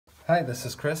Hi, this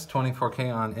is Chris,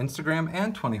 24K on Instagram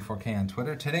and 24K on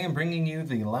Twitter. Today I'm bringing you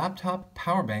the laptop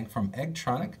power bank from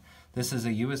Eggtronic. This is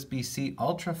a USB-C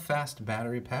ultra-fast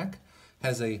battery pack.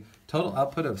 Has a total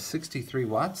output of 63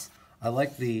 watts. I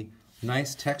like the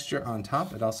nice texture on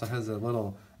top. It also has a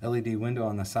little LED window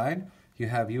on the side. You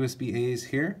have USB-A's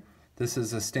here. This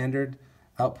is a standard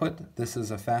output. This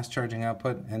is a fast charging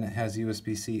output, and it has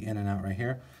USB-C in and out right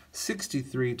here.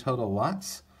 63 total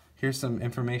watts. Here's some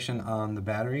information on the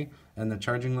battery and the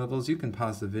charging levels. You can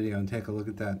pause the video and take a look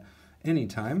at that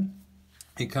anytime.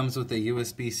 It comes with a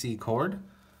USB-C cord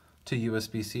to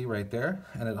USB-C right there,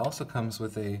 and it also comes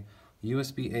with a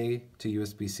USB-A to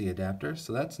USB-C adapter,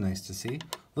 so that's nice to see.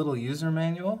 Little user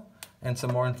manual and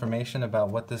some more information about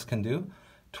what this can do.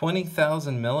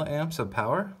 20,000 milliamps of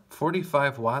power,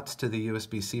 45 watts to the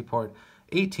USB-C port,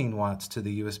 18 watts to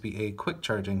the USB-A quick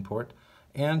charging port,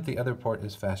 and the other port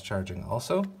is fast charging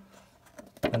also.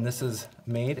 And this is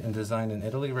made and designed in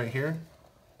Italy right here.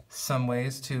 Some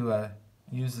ways to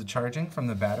use the charging from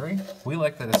the battery. We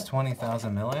like that it's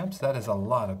 20,000 milliamps. That is a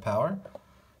lot of power.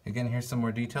 Again, here's some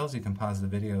more details. You can pause the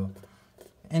video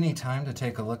anytime to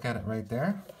take a look at it right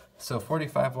there. So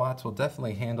 45 watts will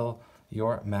definitely handle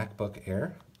your MacBook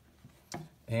Air.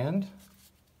 And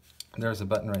there's a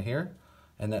button right here,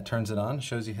 and that turns it on.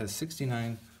 Shows you has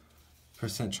 69%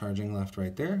 charging left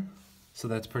right there. So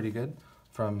that's pretty good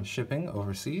from shipping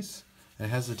overseas. It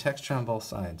has the texture on both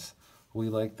sides. We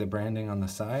like the branding on the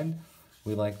side.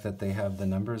 We like that they have the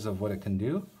numbers of what it can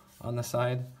do on the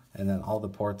side, and then all the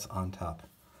ports on top.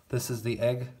 This is the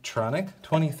Eggtronic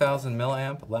 20,000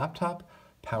 milliamp laptop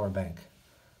power bank.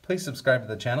 Please subscribe to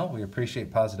the channel. We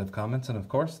appreciate positive comments and, of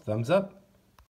course, thumbs up.